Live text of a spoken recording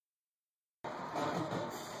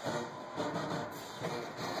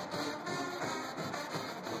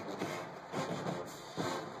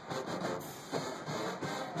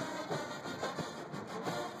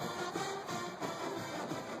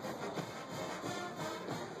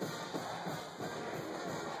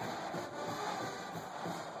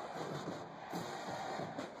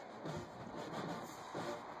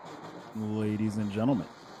Ladies and gentlemen,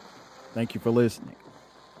 thank you for listening.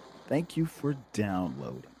 Thank you for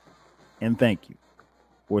downloading. And thank you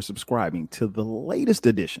for subscribing to the latest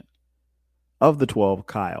edition of the 12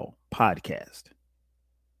 Kyle podcast.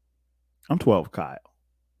 I'm 12 Kyle.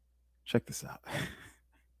 Check this out.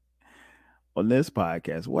 On this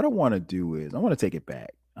podcast, what I want to do is I want to take it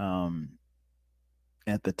back.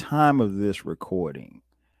 At the time of this recording,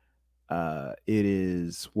 it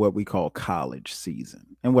is what we call college season.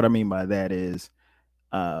 And what I mean by that is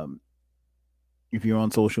um, if you're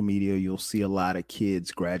on social media, you'll see a lot of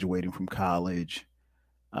kids graduating from college.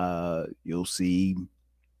 You'll see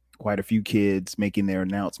quite a few kids making their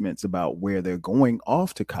announcements about where they're going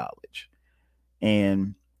off to college.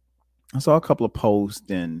 And I saw a couple of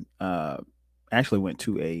posts and actually went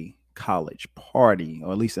to a college party,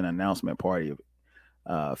 or at least an announcement party of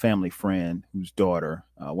a family friend whose daughter,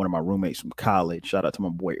 one of my roommates from college, shout out to my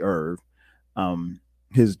boy Irv,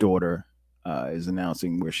 his daughter is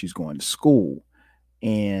announcing where she's going to school.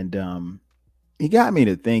 And he got me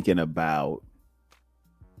to thinking about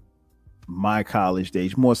my college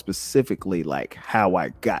days, more specifically, like how I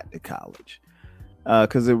got to college,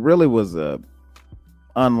 because it really was a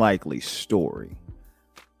unlikely story.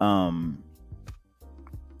 And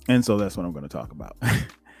so that's what I'm going to talk about.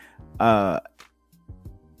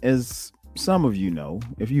 As some of you know,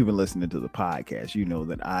 if you've been listening to the podcast, you know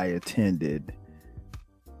that I attended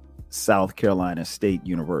South Carolina State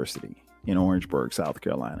University in Orangeburg, South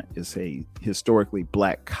Carolina. It's a historically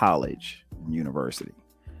black college and university.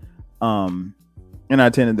 And I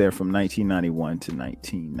attended there from 1991 to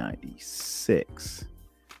 1996.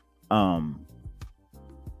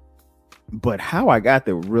 But how I got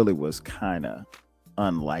there really was kind of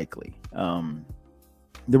unlikely. The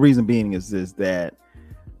reason being is that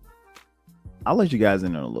I'll let you guys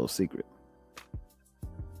in on a little secret.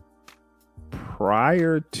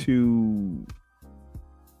 Prior to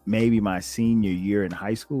maybe my senior year in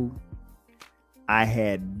high school, I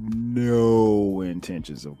had no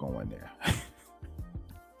intentions of going there.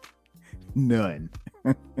 None.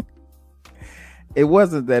 It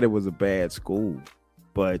wasn't that it was a bad school,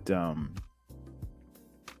 but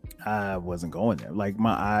I wasn't going there. Like,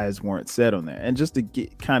 my eyes weren't set on that. And just to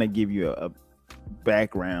kind of give you a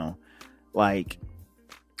background, like,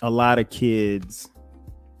 a lot of kids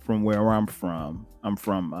from where I'm from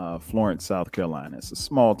Florence, South Carolina. It's a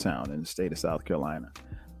small town in the state of South Carolina.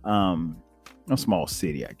 A small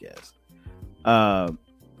city, I guess.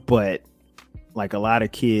 But like, a lot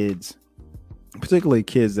of kids, particularly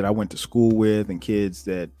kids that I went to school with and kids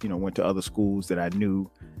that, went to other schools that I knew,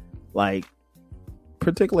 like,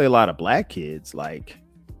 particularly a lot of black kids, like,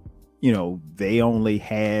 they only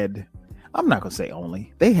had, I'm not going to say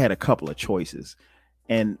only, they had a couple of choices.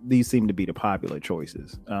 And these seem to be the popular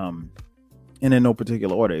choices. And in no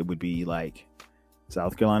particular order, it would be like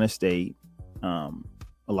South Carolina State. A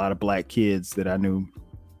lot of black kids that I knew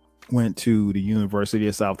went to the University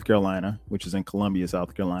of South Carolina, which is in Columbia,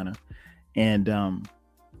 South Carolina, and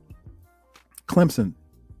Clemson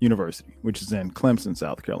University, which is in Clemson,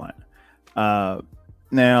 South Carolina.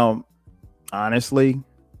 Now, honestly,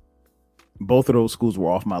 both of those schools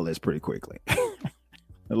were off my list pretty quickly.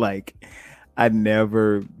 Like, I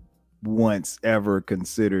never once ever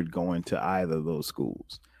considered going to either of those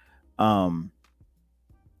schools. And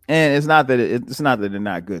it's not that they're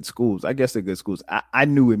not good schools. I guess they're good schools. I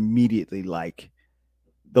knew immediately, like,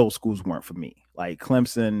 those schools weren't for me. Like,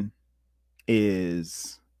 Clemson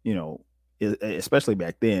is, especially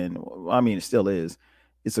back then, I mean, it still is.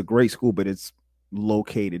 It's a great school, but it's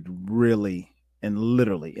located really and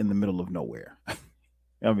literally in the middle of nowhere.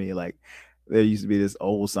 I mean, like, there used to be this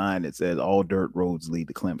old sign that says all dirt roads lead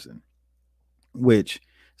to Clemson, which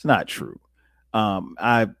is not true.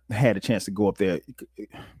 I had a chance to go up there.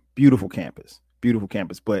 Beautiful campus.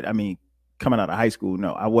 But I mean, coming out of high school,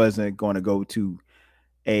 no, I wasn't going to go to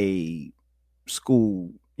a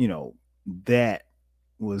school, that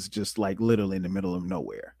was just like literally in the middle of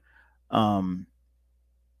nowhere. And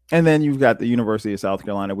then you've got the University of South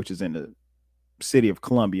Carolina, which is in the city of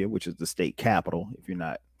Columbia, which is the state capital, if you're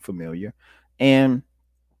not familiar. And,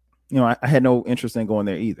 I had no interest in going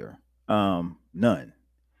there either. None.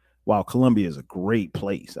 While Columbia is a great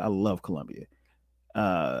place. I love Columbia.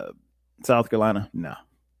 South Carolina, no.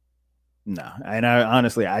 And I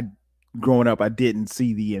honestly, growing up, I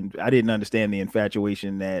didn't understand the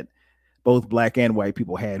infatuation that both black and white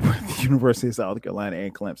people had with the University of South Carolina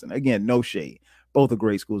and Clemson. Again, no shade. Both are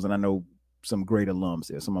great schools, and I know some great alums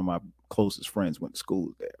there. Some of my closest friends went to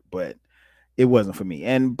school there, but it wasn't for me.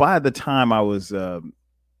 And by the time I was, I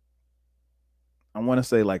want to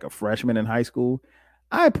say like a freshman in high school,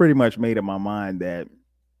 I pretty much made up my mind that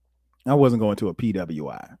I wasn't going to a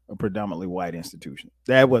PWI, a predominantly white institution.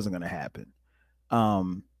 That wasn't going to happen.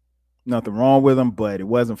 Um, Nothing wrong with them, but it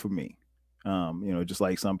wasn't for me. Just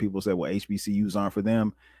like some people say, well, HBCUs aren't for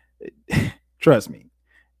them. Trust me,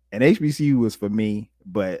 an HBCU was for me,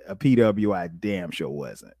 but a PWI damn sure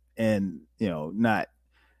wasn't. And not,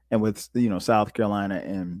 and with South Carolina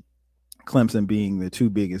and Clemson being the two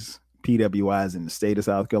biggest PWIs in the state of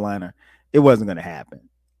South Carolina, it wasn't going to happen.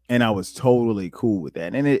 And I was totally cool with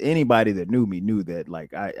that. And anybody that knew me knew that,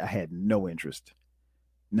 like, I had no interest,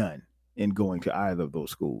 none, in going to either of those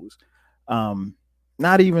schools.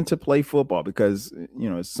 Not even to play football, because,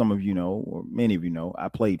 as some of you know, or many of you know, I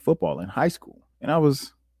played football in high school, and I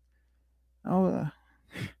was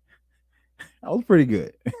pretty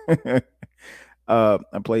good. I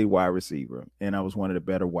played wide receiver, and I was one of the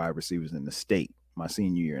better wide receivers in the state my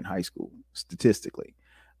senior year in high school, statistically.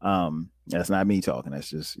 That's not me talking. That's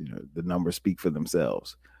just, the numbers speak for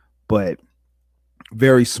themselves. But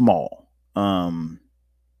very small.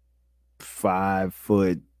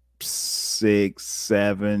 5'6",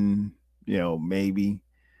 7, maybe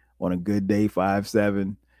on a good day,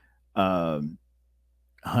 5'7".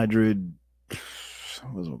 100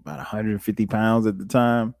 was about 150 pounds at the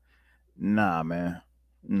time. Nah, man.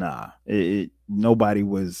 Nah. Nobody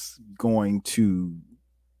was going to,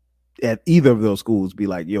 at either of those schools, be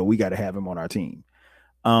like, yo, we got to have him on our team.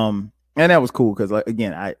 And that was cool because, like,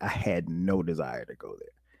 again, I had no desire to go there.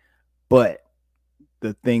 But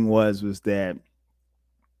the thing was that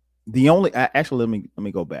the only, actually, let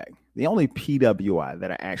me go back. The only PWI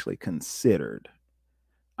that I actually considered,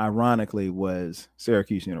 ironically, was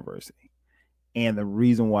Syracuse University. And the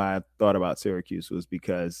reason why I thought about Syracuse was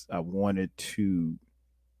because I wanted to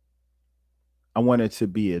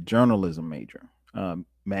be a journalism major,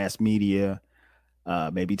 mass media,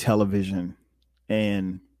 maybe television,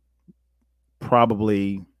 and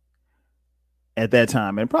probably at that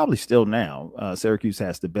time, and probably still now, Syracuse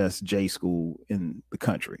has the best J school in the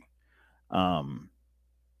country. And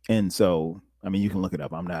so, I mean, you can look it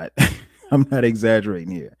up. I'm not I'm not exaggerating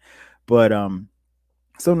here, but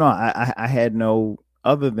so no, I had no,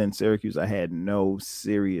 other than Syracuse, I had no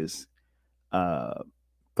serious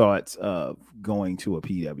thoughts of going to a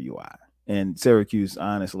PWI. And Syracuse,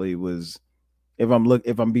 honestly, was, if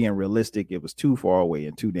I'm being realistic, it was too far away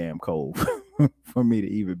and too damn cold for me to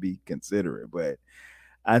even be considering. But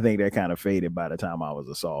I think that kind of faded by the time I was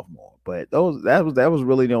a sophomore. But that was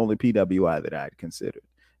really the only PWI that I'd considered.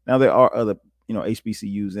 Now there are other,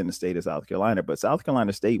 HBCUs in the state of South Carolina, but South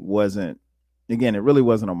Carolina State wasn't, again, it really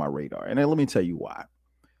wasn't on my radar. And then let me tell you why.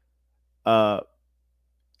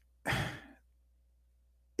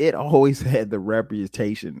 It always had the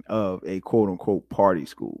reputation of a quote unquote party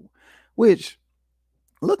school, which,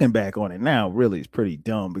 looking back on it now, really is pretty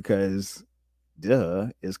dumb because, duh,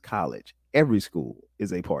 is college. Every school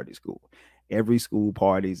is a party school. Every school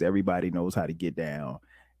parties, everybody knows how to get down,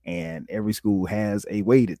 and every school has a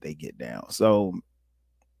way that they get down. So,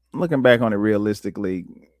 looking back on it realistically,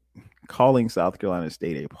 calling South Carolina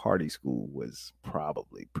State a party school was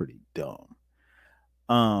probably pretty dumb.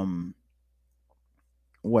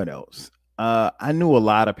 What else? I knew a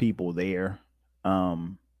lot of people there. I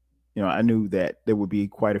knew that there would be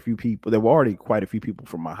quite a few people. There were already quite a few people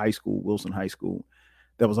from my high school, Wilson High School,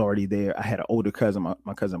 that was already there. I had an older cousin,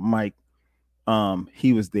 my cousin Mike.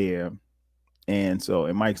 He was there, and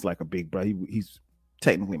Mike's like a big brother. He's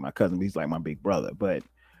technically my cousin, but he's like my big brother. But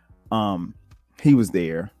he was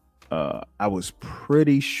there. I was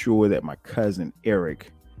pretty sure that my cousin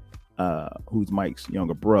Eric, who's Mike's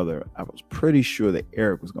younger brother, I was pretty sure that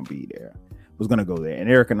Eric was going to be there, was going to go there. And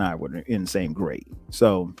Eric and I were in the same grade.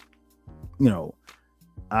 So,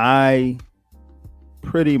 I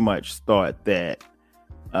pretty much thought that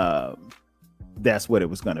that's what it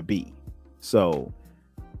was going to be. So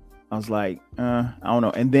I was like, I don't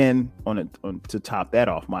know. And then to top that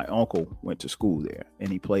off, my uncle went to school there and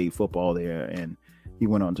he played football there, and he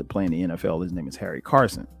went on to play in the NFL. His name is Harry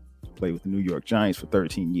Carson. He played with the New York Giants for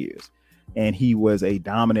 13 years. And he was a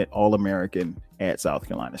dominant All-American at South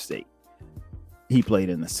Carolina State. He played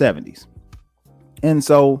in the 70s. And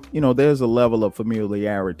so, there's a level of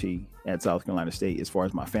familiarity at South Carolina State as far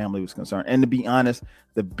as my family was concerned. And to be honest,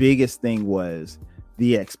 the biggest thing was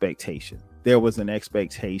the expectation. There was an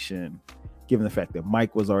expectation, given the fact that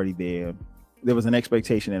Mike was already there. There was an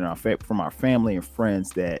expectation from our family and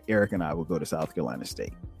friends that Eric and I would go to South Carolina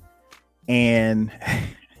State. And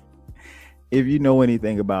if you know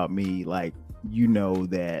anything about me, like,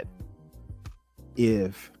 that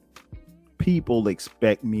if people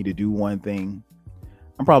expect me to do one thing,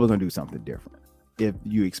 I'm probably going to do something different. if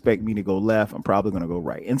you expect me to go left, I'm probably going to go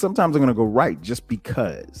right. And sometimes I'm going to go right just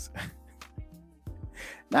because.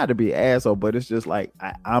 Not to be an asshole, but it's just like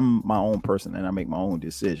I'm my own person and I make my own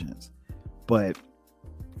decisions. But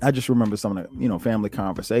I just remember some of the, family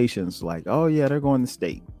conversations like, oh yeah, they're going to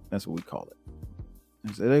state. That's what we call it.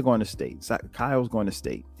 And so they're going to state. Kyle's going to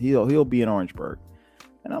state. He'll be in Orangeburg.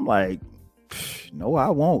 And I'm like, no, I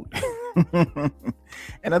won't.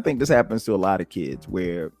 And I think this happens to a lot of kids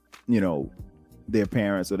where, their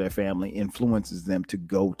parents or their family influences them to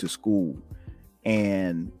go to school,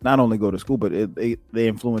 and not only go to school, but they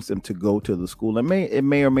influence them to go to the school. It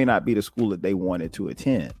may or may not be the school that they wanted to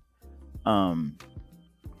attend.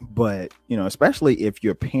 But especially if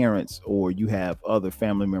your parents or you have other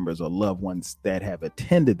family members or loved ones that have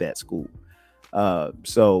attended that school.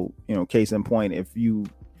 So case in point, if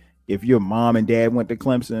your mom and dad went to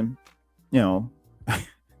Clemson,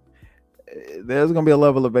 there's going to be a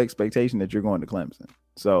level of expectation that you're going to Clemson.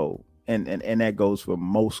 So, and that goes for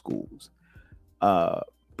most schools.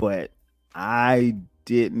 But I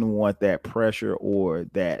didn't want that pressure or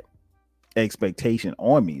that expectation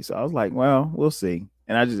on me. So I was like, well, we'll see.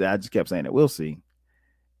 And I just kept saying that we'll see.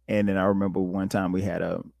 And then I remember one time we had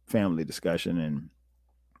a family discussion and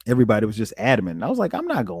everybody was just adamant. And I was like, I'm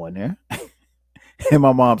not going there. And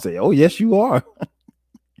my mom said, oh, yes, you are.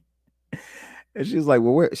 And she was like,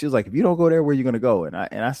 well, she was like, if you don't go there, where are you going to go? And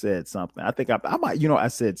I said something. I think I might, I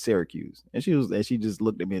said Syracuse. And she just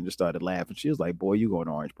looked at me and just started laughing. She was like, boy, you going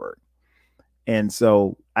to Orangeburg. And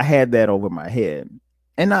so I had that over my head.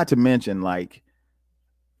 And not to mention, like,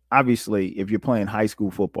 obviously, if you're playing high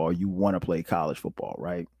school football, you want to play college football,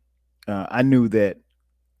 right? I knew that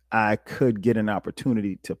I could get an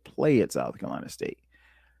opportunity to play at South Carolina State.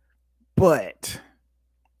 But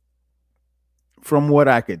from what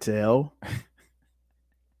I could tell,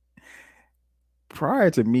 prior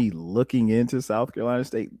to me looking into South Carolina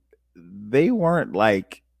State, they were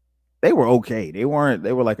okay. They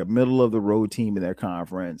were like a middle of the road team in their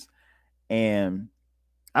conference. And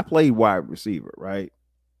I played wide receiver, right?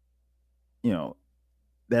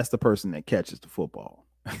 That's the person that catches the football,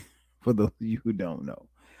 for those of you who don't know.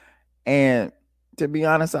 And to be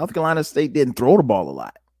honest, South Carolina State didn't throw the ball a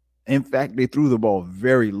lot. In fact, they threw the ball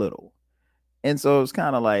very little. And so it's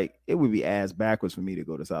kind of like it would be ass backwards for me to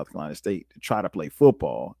go to South Carolina State to try to play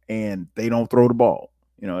football and they don't throw the ball.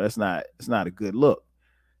 It's not a good look.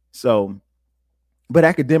 So, but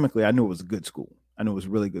academically, I knew it was a good school. I knew it was a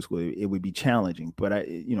really good school. It would be challenging, but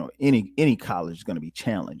any college is going to be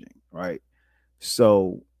challenging, right?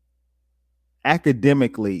 So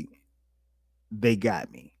academically, they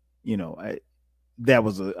got me. That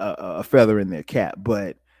was a feather in their cap,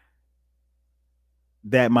 but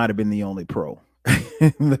that might have been the only pro.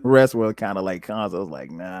 The rest were kind of like cons. I was like,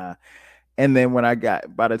 nah. And then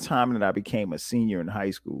by the time that I became a senior in high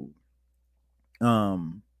school,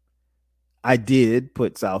 I did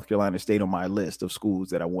put South Carolina State on my list of schools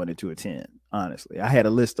that I wanted to attend. Honestly, I had a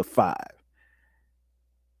list of 5,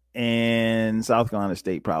 and South Carolina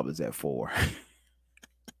State probably is at 4.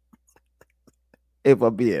 If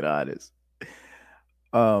I'm being honest.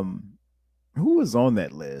 Who was on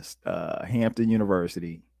that list? Hampton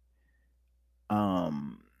University,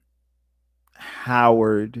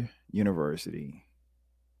 Howard University,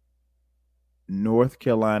 North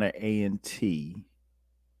Carolina A&T,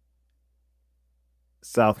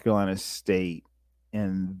 South Carolina State,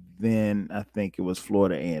 and then I think it was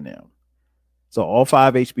Florida A&M. So all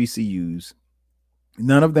 5 HBCUs.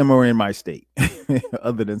 None of them are in my state,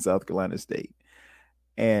 other than South Carolina State.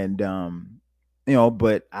 And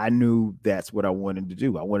but I knew that's what I wanted to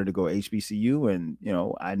do. I wanted to go HBCU, and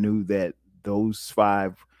I knew that those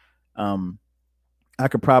 5, I knew I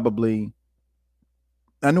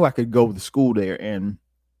could go to school there and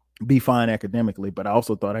be fine academically, but I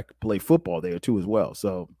also thought I could play football there too as well.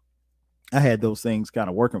 So I had those things kind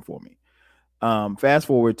of working for me. Fast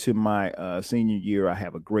forward to my senior year, I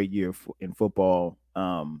have a great year in football.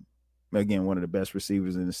 Again, one of the best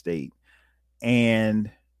receivers in the state,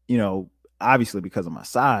 and obviously because of my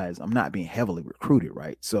size, I'm not being heavily recruited,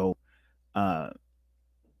 right? So I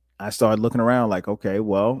started looking around like, okay,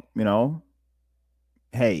 well,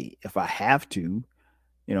 hey, if I have to,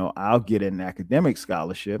 I'll get an academic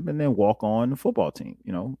scholarship and then walk on the football team,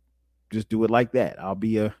 just do it like that. I'll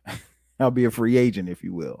be a free agent, if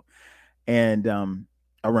you will. And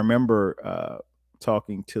I remember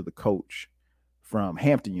talking to the coach from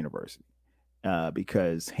Hampton University,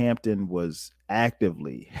 because Hampton was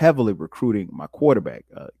heavily recruiting my quarterback,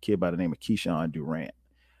 a kid by the name of Keyshawn Durant.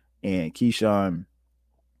 And Keyshawn's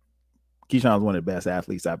one of the best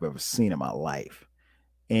athletes I've ever seen in my life.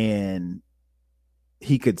 And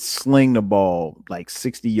he could sling the ball like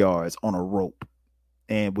 60 yards on a rope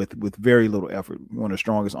and with very little effort. One of the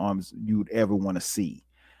strongest arms you'd ever want to see.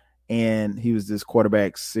 And he was this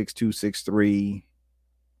quarterback, 6'2", 6'3",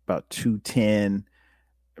 about 210,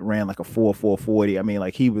 ran like a 4.40. I mean,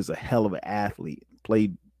 like he was a hell of an athlete,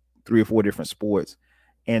 played 3 or 4 different sports.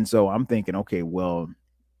 And so I'm thinking, okay, well,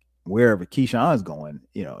 wherever Keyshawn's going,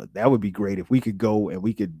 that would be great if we could go and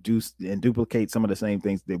we could do and duplicate some of the same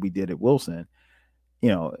things that we did at Wilson,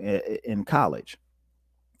 in college.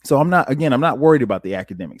 So I'm not worried about the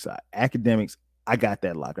academic side. Academics, I got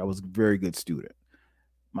that locked. I was a very good student.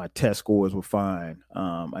 My test scores were fine.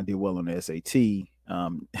 I did well on the SAT,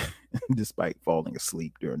 despite falling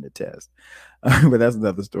asleep during the test. But that's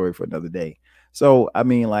another story for another day. So, I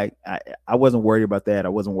mean, like, I wasn't worried about that. I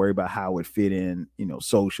wasn't worried about how it fit in,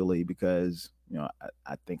 socially, because,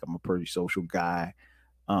 I think I'm a pretty social guy.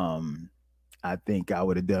 I think I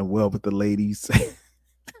would have done well with the ladies.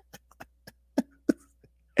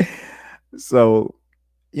 So,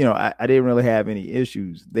 I didn't really have any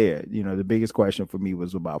issues there. The biggest question for me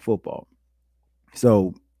was about football.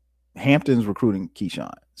 So Hampton's recruiting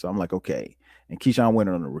Keyshawn. So I'm like, okay. And Keyshawn went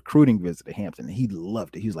on a recruiting visit to Hampton, and he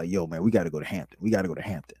loved it. He was like, yo, man, we got to go to Hampton. We got to go to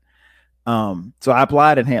Hampton. So I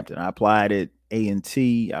applied at Hampton. I applied at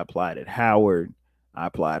A&T. I applied at Howard. I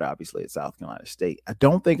applied, obviously, at South Carolina State. I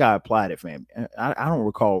don't think I applied at FAMU. I don't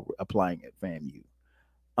recall applying at FAMU.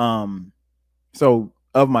 So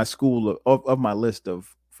of my school, of my list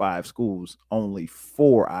of 5 schools, only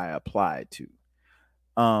 4 I applied to.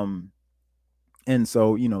 And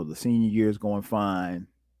so, the senior year is going fine.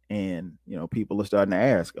 And, people are starting to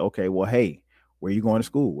ask, okay, well, hey, where are you going to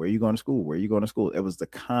school? Where are you going to school? Where are you going to school? It was the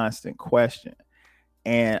constant question.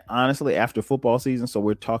 And honestly, after football season, so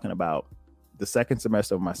we're talking about the second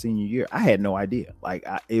semester of my senior year, I had no idea. Like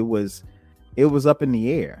it was up in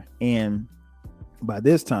the air. And by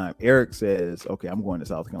this time, Eric says, okay, I'm going to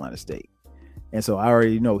South Carolina State. And so I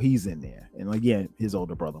already know he's in there. And again, his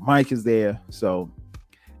older brother Mike is there. So,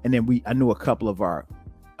 and then I knew a couple of our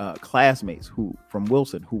classmates from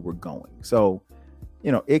Wilson who were going. So,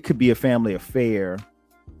 it could be a family affair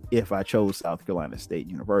if I chose South Carolina State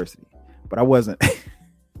University. But I wasn't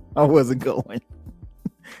going.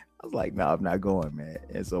 I was like, no, I'm not going, man.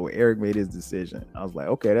 And so when Eric made his decision, I was like,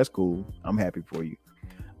 okay, that's cool. I'm happy for you.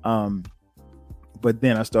 But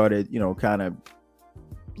then I started, kind of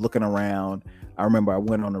looking around. I remember I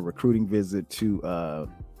went on a recruiting visit to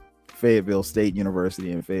Fayetteville State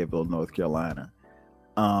University in Fayetteville, North Carolina.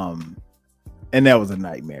 And that was a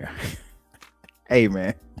nightmare. Hey,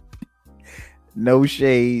 man, no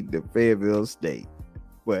shade to Fayetteville State,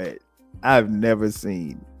 but I've never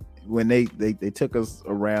seen when they took us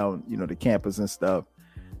around, the campus and stuff.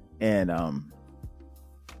 And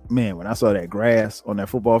man, when I saw that grass on that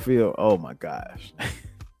football field, oh my gosh.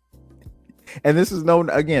 And this is no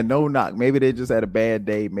knock. Maybe they just had a bad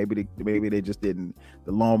day. Maybe they just didn't.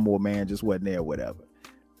 The lawnmower man just wasn't there, whatever.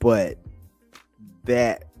 But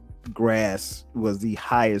that grass was the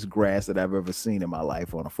highest grass that I've ever seen in my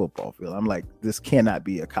life on a football field. I'm like, this cannot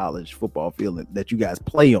be a college football field that you guys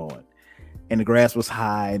play on. And the grass was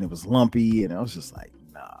high and it was lumpy, and I was just like,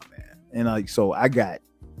 nah, man. And so I got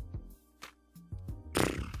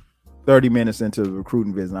 30 minutes into the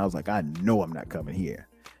recruiting visit, and I was like, I know I'm not coming here.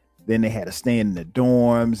 Then they had to stay in the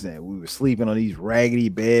dorms, and we were sleeping on these raggedy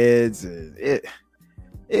beds, and it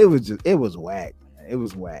was whack. It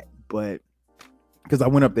was whack. But because I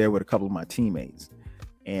went up there with a couple of my teammates,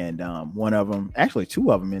 and one of them, actually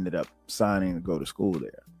 2 of them, ended up signing to go to school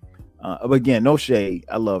there. But again, no shade.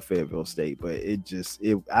 I love Fayetteville State, but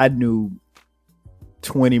I knew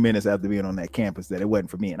 20 minutes after being on that campus that it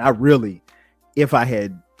wasn't for me. And I really, if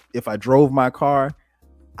I drove my car,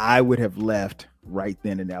 I would have left right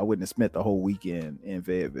then and there. I wouldn't have spent the whole weekend in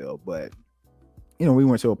Fayetteville. But we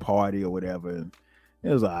went to a party or whatever, and it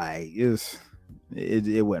was all right.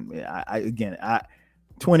 It wasn't. I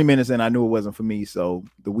 20 minutes in, I knew it wasn't for me, so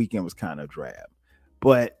the weekend was kind of drab.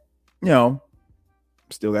 But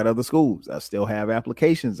still got other schools. I still have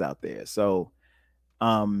applications out there. So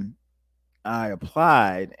I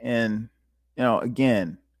applied, and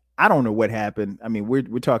again, I don't know what happened. I mean,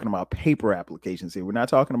 we're talking about paper applications here. We're not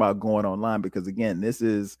talking about going online, because again, this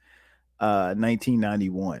is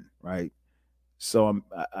 1991, right? So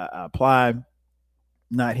I applied,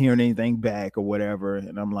 not hearing anything back or whatever,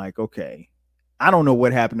 and I'm like, okay, I don't know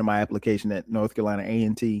what happened to my application at North Carolina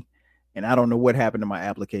A&T, and I don't know what happened to my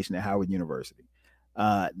application at Howard University.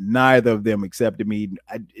 Neither of them accepted me.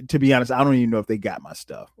 To be honest, I don't even know if they got my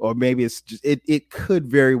stuff, or maybe it's just it could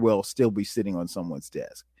very well still be sitting on someone's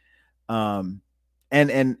desk. And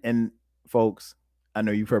folks, I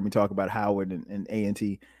know you've heard me talk about Howard and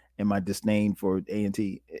A&T and my disdain for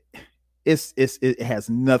A&T. It has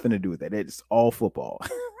nothing to do with that. It's all football.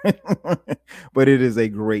 But it is a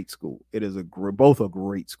great school. It is both are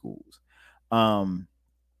great schools. And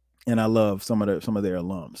I love some of their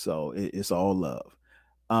alums. So it's all love.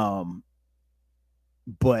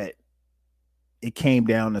 But it came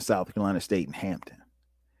down to South Carolina State and Hampton.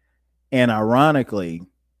 And ironically,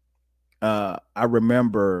 I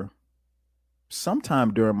remember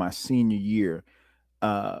sometime during my senior year,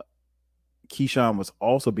 Keyshawn was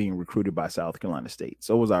also being recruited by South Carolina State.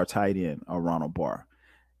 So was our tight end, Ronald Barr.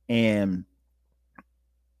 And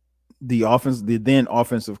the then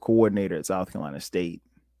offensive coordinator at South Carolina State,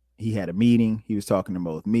 he had a meeting. He was talking to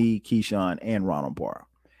both me, Keyshawn, and Ronald Barr.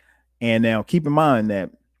 And now keep in mind that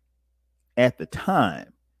at the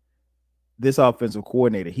time, this offensive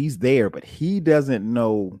coordinator, he's there, but he doesn't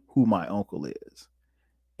know who my uncle is.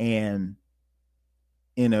 And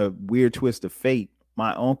in a weird twist of fate,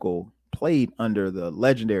 my uncle played under the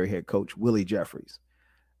legendary head coach, Willie Jeffries,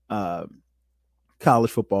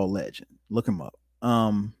 college football legend. Look him up.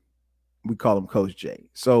 We call him Coach J.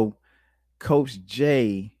 So Coach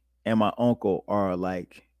J and my uncle are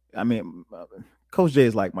like, Coach J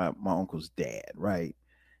is like my uncle's dad, right?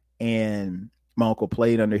 And my uncle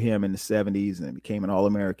played under him in the 70s and became an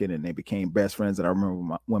All-American, and they became best friends. And I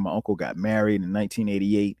remember when my uncle got married in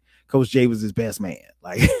 1988, Coach J was his best man.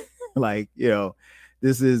 Like,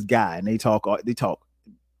 this is guy, and they talk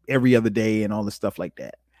every other day and all this stuff like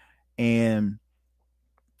that. And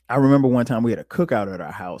I remember one time we had a cookout at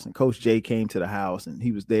our house, and Coach J came to the house, and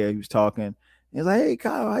he was there. He was talking. He was like, "Hey,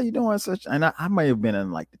 Kyle, how you doing?" And I might have been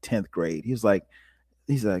in like the 10th grade. He's like,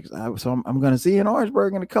 so I'm going to see you in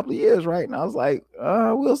Orangeburg in a couple of years, right? And I was like,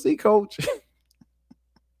 we'll see, Coach.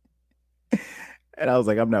 And I was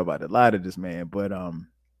like, I'm not about to lie to this man. But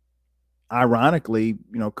ironically,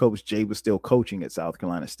 Coach J was still coaching at South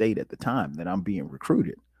Carolina State at the time that I'm being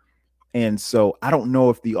recruited. And so I don't know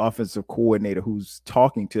if the offensive coordinator who's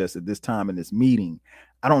talking to us at this time in this meeting,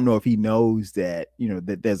 I don't know if he knows that,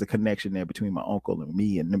 that there's a connection there between my uncle and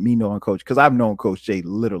me knowing Coach, because I've known Coach J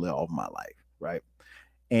literally all of my life, right?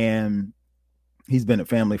 And he's been at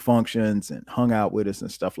family functions and hung out with us and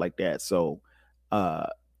stuff like that. So, I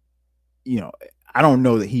don't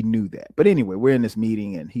know that he knew that. But anyway, we're in this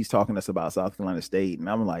meeting and he's talking to us about South Carolina State. And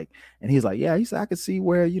I'm like, and he's like, yeah, he said, I could see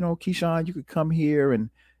where, Keyshawn, you could come here. And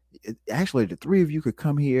actually, the three of you could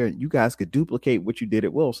come here and you guys could duplicate what you did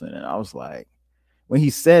at Wilson. And I was like, when he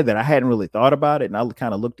said that, I hadn't really thought about it. And I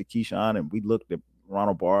kind of looked at Keyshawn and we looked at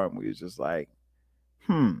Ronald Barr and we was just like,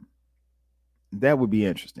 that would be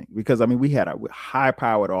interesting, because we had a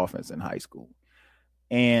high-powered offense in high school,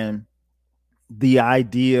 and the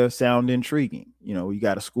idea sounded intriguing. You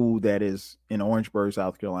got a school that is in Orangeburg,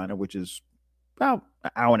 South Carolina, which is about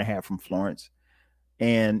an hour and a half from Florence,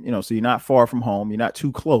 and so you're not far from home. You're not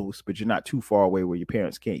too close, but you're not too far away where your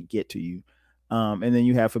parents can't get to you. And then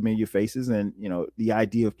you have familiar faces, and the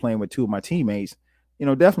idea of playing with two of my teammates,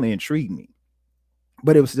 definitely intrigued me.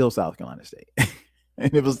 But it was still South Carolina State.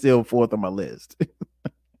 And it was still fourth on my list.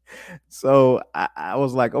 So I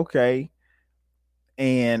was like, okay.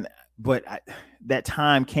 But that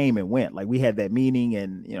time came and went. Like, we had that meeting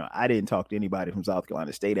and, I didn't talk to anybody from South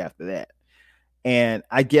Carolina State after that. And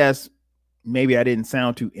I guess maybe I didn't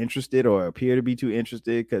sound too interested or appear to be too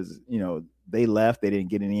interested because, they left. They didn't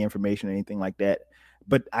get any information or anything like that.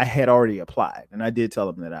 But I had already applied, and I did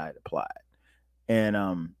tell them that I had applied.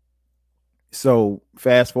 And so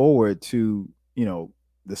fast forward to,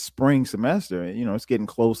 the spring semester, it's getting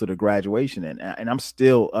closer to graduation, and I'm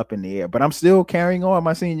still up in the air, but I'm still carrying on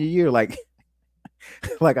my senior year. Like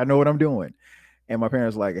I know what I'm doing. And my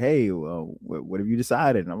parents were like, hey, well, what have you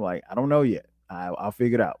decided? And I'm like, I don't know yet. I'll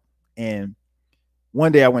figure it out. And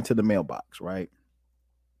one day I went to the mailbox, right?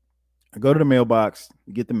 I go to the mailbox,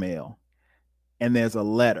 get the mail, and there's a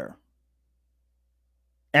letter,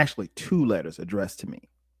 actually 2 letters addressed to me.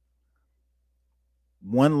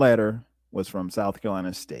 One letter was from South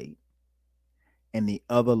Carolina State, and the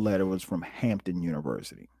other letter was from Hampton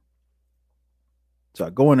University. So I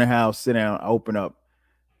go in the house, sit down, I open up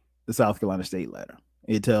the South Carolina State letter.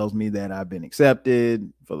 It tells me that I've been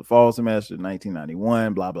accepted for the fall semester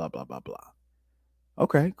 1991, blah, blah, blah, blah, blah.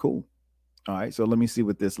 Okay, cool. All right, so let me see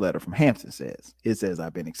what this letter from Hampton says. It says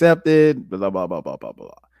I've been accepted, blah, blah, blah, blah, blah, blah.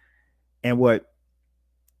 And what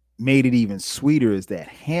made it even sweeter is that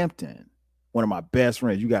Hampton, one of my best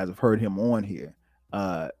friends, you guys have heard him on here,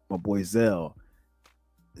 my boy Zell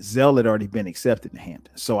had already been accepted to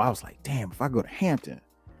Hampton. So I was like, damn, if I go to Hampton,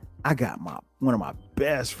 I got one of my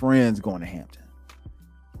best friends going to Hampton.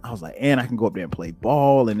 I was like, and I can go up there and play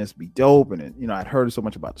ball and this be dope. And, I'd heard so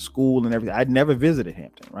much about the school and everything. I'd never visited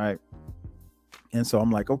Hampton, right? And so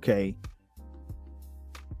I'm like, okay,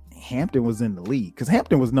 Hampton was in the league because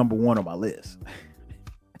Hampton was number one on my list.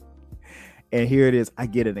 And here it is. I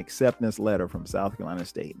get an acceptance letter from South Carolina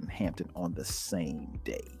State and Hampton on the same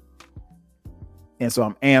day. And so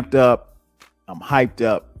I'm amped up. I'm hyped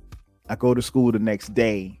up. I go to school the next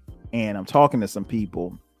day and I'm talking to some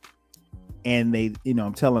people and they,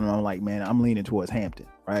 I'm telling them, I'm like, man, I'm leaning towards Hampton,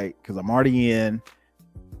 right? Because I'm already in.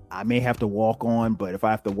 I may have to walk on, but if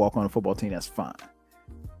I have to walk on a football team, that's fine.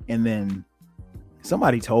 And then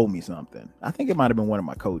somebody told me something. I think it might have been one of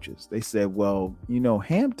my coaches. They said, well,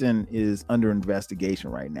 Hampton is under investigation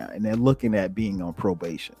right now, and they're looking at being on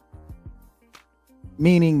probation.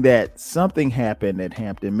 Meaning that something happened at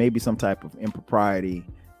Hampton, maybe some type of impropriety,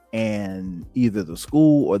 and either the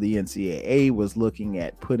school or the NCAA was looking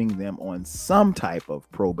at putting them on some type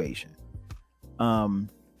of probation.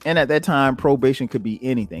 And at that time, probation could be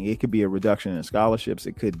anything. It could be a reduction in scholarships.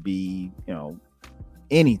 It could be,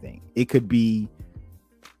 anything. It could be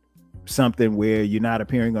something where you're not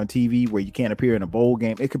appearing on TV, where you can't appear in a bowl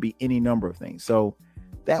game. It could be any number of things. So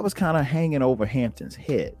that was kind of hanging over Hampton's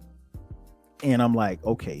head. And I'm like,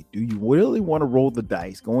 okay, do you really want to roll the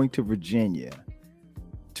dice going to Virginia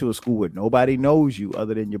to a school where nobody knows you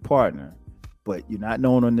other than your partner, but you're not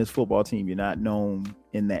known on this football team, you're not known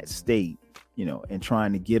in that state, and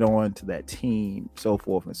trying to get on to that team, so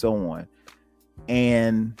forth and so on.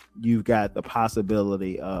 And you've got the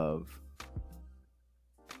possibility of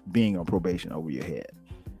being on probation over your head.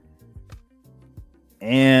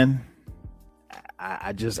 And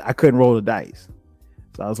I couldn't roll the dice.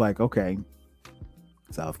 So I was like, okay,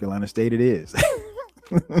 South Carolina State it is.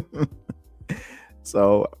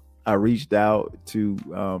 So I reached out to,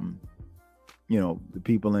 the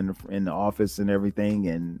people in the office and everything.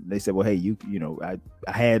 And they said, well, hey, I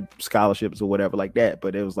had scholarships or whatever like that,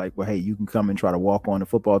 but it was like, well, hey, you can come and try to walk on the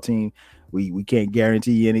football team. We can't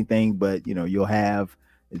guarantee you anything, but you'll have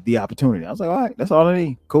the opportunity. I was like, all right, that's all I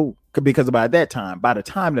need. Cool. Because by the time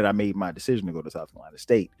that I made my decision to go to South Carolina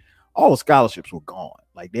State, all the scholarships were gone.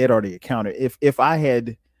 Like they had already accounted. If I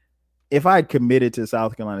had committed to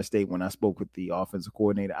South Carolina State when I spoke with the offensive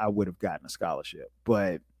coordinator, I would have gotten a scholarship,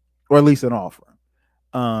 or at least an offer.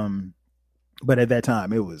 But at that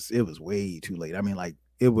time, it was way too late. I mean, like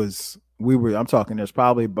I'm talking, there's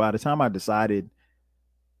probably, by the time I decided,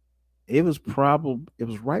 it was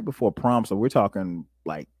right before prom. So we're talking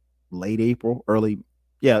like late April,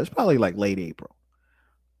 it's probably like late April.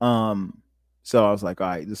 So I was like, all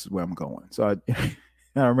right, this is where I'm going. So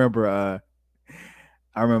I remember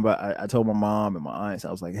I told my mom and my aunts,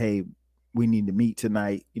 I was like, hey, we need to meet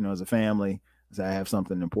tonight, as a family, because I have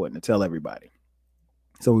something important to tell everybody.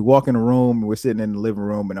 So we walk in the room and we're sitting in the living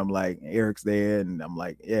room and I'm like, Eric's there. And I'm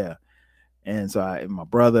like, yeah. And so and my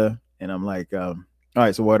brother, and I'm like, all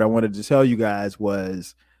right, so what I wanted to tell you guys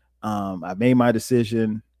was, I made my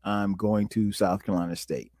decision. I'm going to South Carolina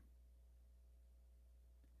State.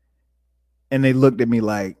 And they looked at me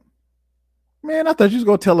like, man, I thought you was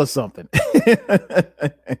going to tell us something.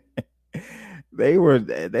 They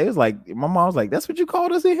was like, my mom was like, that's what you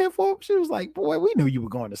called us in here for? She was like, boy, we knew you were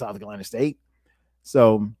going to South Carolina State.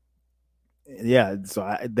 So, yeah,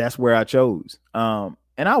 that's where I chose. And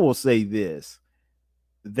I will say this,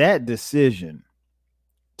 that decision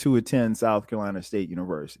to attend South Carolina State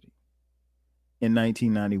University in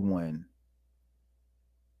 1991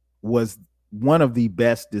 was one of the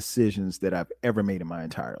best decisions that I've ever made in my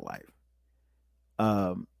entire life.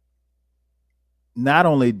 Not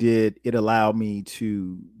only did it allow me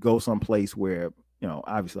to go someplace where,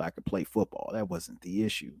 obviously I could play football. That wasn't the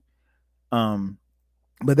issue. But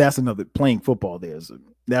playing football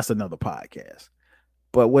that's another podcast.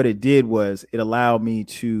 But what it did was it allowed me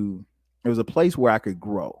it was a place where I could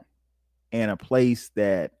grow, and a place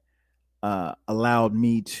that allowed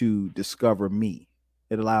me to discover me.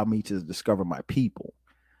 It allowed me to discover my people.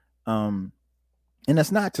 And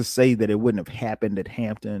that's not to say that it wouldn't have happened at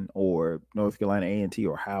Hampton or North Carolina A&T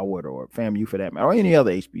or Howard or FAMU for that matter, or any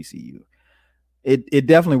other HBCU. It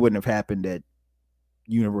definitely wouldn't have happened at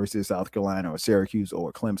University of South Carolina or Syracuse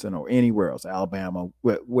or Clemson or anywhere else, Alabama,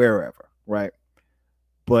 wherever, right?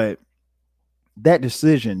 But that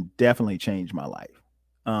decision definitely changed my life.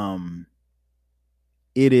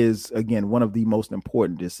 It is, again, one of the most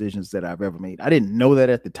important decisions that I've ever made. I didn't know that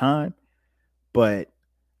at the time, but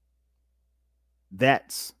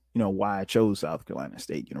that's, why I chose South Carolina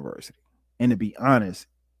State University. And to be honest,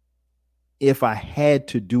 if I had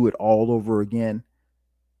to do it all over again,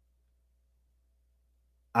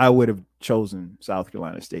 I would have chosen South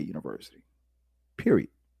Carolina State University, period.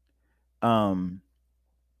 Um,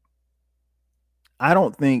 I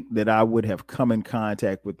don't think that I would have come in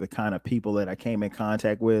contact with the kind of people that I came in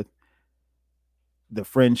contact with, the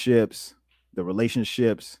friendships, the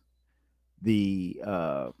relationships, the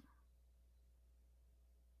uh,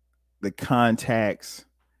 the contacts,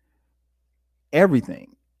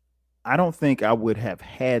 everything. I don't think I would have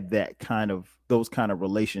had those kind of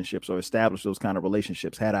relationships or established those kind of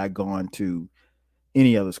relationships had I gone to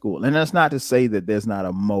any other school. And that's not to say that there's not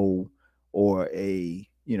a Mo or a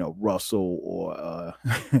Russell or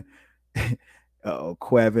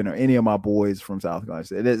Quevin or any of my boys from South Carolina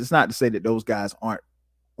State. It's not to say that those guys aren't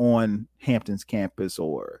on Hampton's campus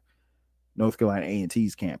or North Carolina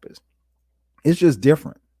A&T's campus. It's just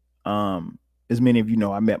different. As many of you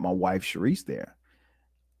know, I met my wife Sharice there.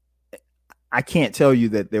 I can't tell you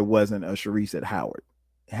that there wasn't a Sharice at Howard.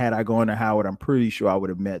 Had I gone to Howard, I'm pretty sure I would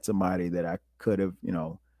have met somebody that I could have,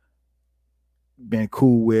 been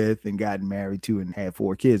cool with and gotten married to and had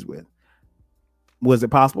 4 kids with. Was it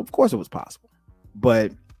possible? Of course it was possible.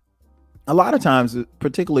 But a lot of times,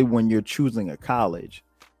 particularly when you're choosing a college,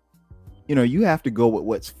 you have to go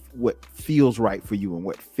with what feels right for you and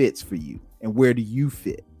what fits for you and where do you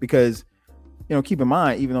fit. Because, keep in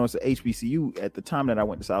mind, even though it's an HBCU, at the time that I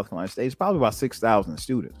went to South Carolina State, it's probably about 6,000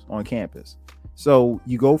 students on campus. So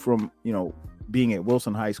you go from, being at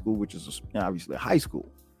Wilson High School, which is obviously a high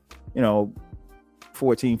school,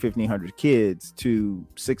 1,500 kids to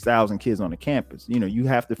 6,000 kids on the campus. You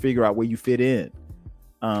have to figure out where you fit in.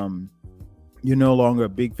 You're no longer a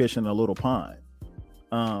big fish in a little pond.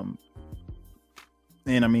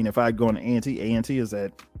 And I mean, if I'd gone to A&T is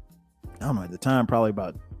at, I don't know, at the time, probably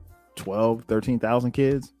about 13,000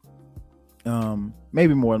 kids.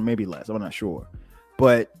 Maybe more, maybe less. I'm not sure.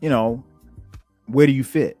 But, where do you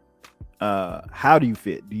fit? How do you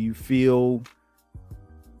fit? Do you feel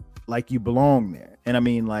like you belong there? And I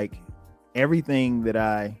mean, like, everything that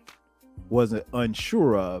I wasn't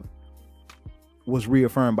unsure of was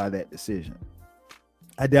reaffirmed by that decision.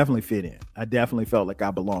 I definitely fit in. I definitely felt like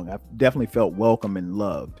I belonged. I definitely felt welcome and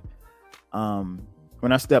loved.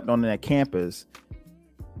 When I stepped on that campus,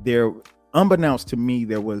 unbeknownst to me,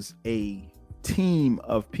 there was a team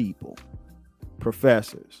of people,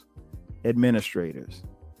 professors, administrators,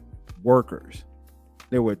 workers.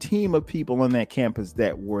 There were a team of people on that campus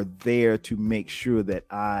that were there to make sure that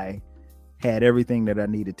I had everything that I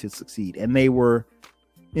needed to succeed. And they were,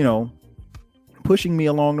 pushing me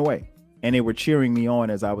along the way. And they were cheering me on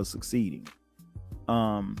as I was succeeding.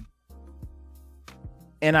 And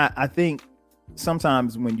I think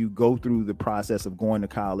sometimes when you go through the process of going to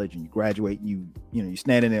college and you graduate, you're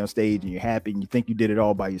standing there on stage and you're happy and you think you did it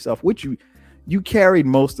all by yourself, which you carried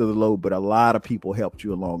most of the load, but a lot of people helped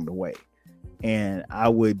you along the way. And I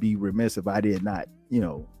would be remiss if I did not,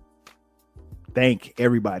 thank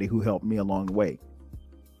everybody who helped me along the way.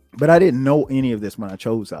 But I didn't know any of this when I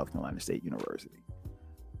chose South Carolina State University.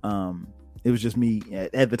 It was just me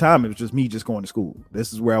at the time. It was just me just going to school.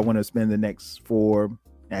 This is where I want to spend the next 4,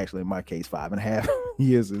 actually in my case, 5.5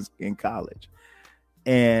 years in college.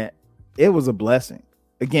 And it was a blessing.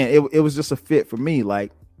 Again, it was just a fit for me.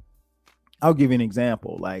 Like, I'll give you an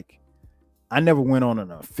example. Like, I never went on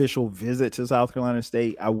an official visit to South Carolina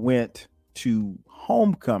State. I went to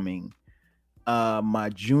homecoming my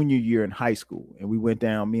junior year in high school. And we went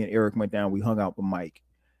down, me and Eric went down, we hung out with Mike.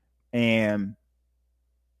 And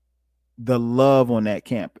the love on that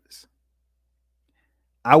campus,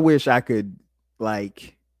 I wish I could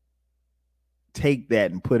take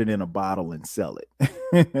that and put it in a bottle and sell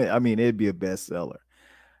it. I mean, it'd be a bestseller.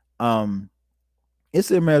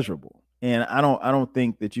 It's immeasurable. And I don't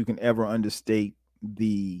think that you can ever understate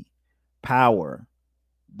the power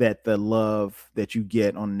that the love that you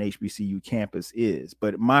get on an HBCU campus is.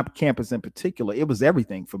 But my campus in particular, it was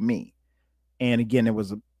everything for me. And again, it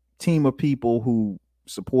was a team of people who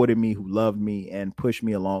supported me, who loved me and pushed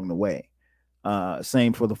me along the way.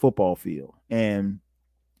 Same for the football field and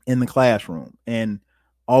in the classroom. And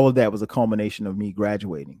all of that was a culmination of me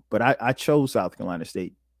graduating. But I chose South Carolina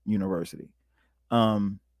State University.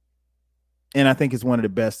 And I think it's one of the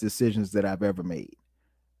best decisions that I've ever made.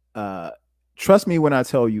 Trust me when I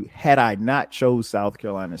tell you, had I not chose South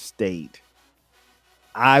Carolina State,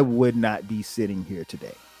 I would not be sitting here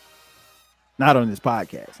today. Not on this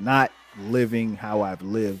podcast, not living how I've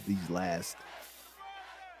lived these last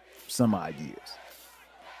some odd years.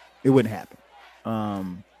 It wouldn't happen.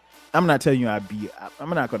 I'm not going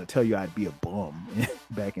to tell you I'd be a bum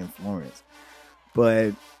back in Florence,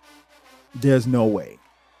 but there's no way.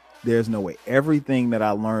 There's no way. Everything that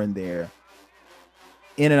I learned there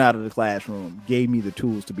in and out of the classroom gave me the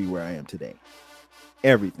tools to be where I am today.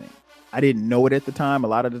 Everything. I didn't know it at the time. A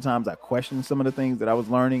lot of the times I questioned some of the things that I was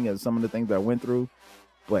learning and some of the things that I went through,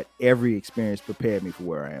 but every experience prepared me for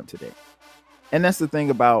where I am today. And that's the thing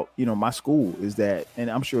about, my school is that, and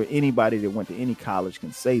I'm sure anybody that went to any college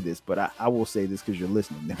can say this, but I will say this because you're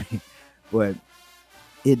listening to me, but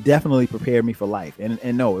it definitely prepared me for life.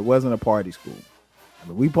 And no, it wasn't a party school. I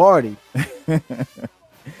mean, we party,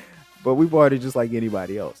 but we party just like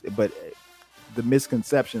anybody else. But the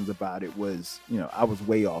misconceptions about it was, I was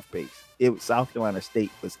way off base. South Carolina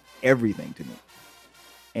State was everything to me,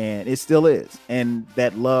 and it still is. And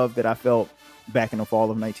that love that I felt back in the fall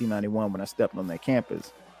of 1991 when I stepped on that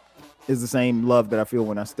campus is the same love that I feel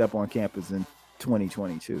when I step on campus in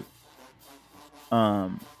 2022.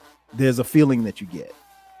 There's a feeling that you get,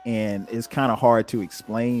 and it's kind of hard to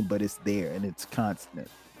explain, but it's there and it's constant.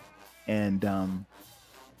 And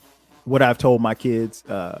what I've told my kids,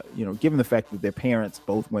 given the fact that their parents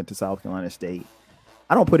both went to South Carolina State,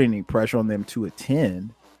 I don't put any pressure on them to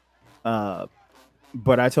attend.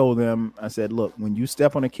 But I told them, I said, look, when you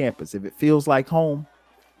step on a campus, if it feels like home,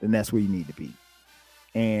 then that's where you need to be.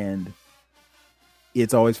 And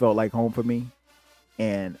it's always felt like home for me.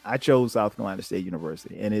 And I chose South Carolina State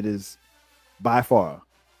University, and it is by far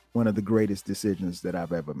one of the greatest decisions that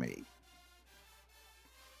I've ever made.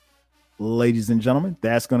 Ladies and gentlemen,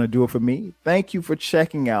 that's going to do it for me. Thank you for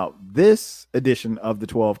checking out this edition of the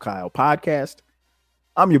 12 Kyle podcast.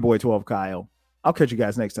 I'm your boy 12 Kyle. I'll catch you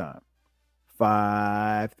guys next time.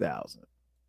 5,000.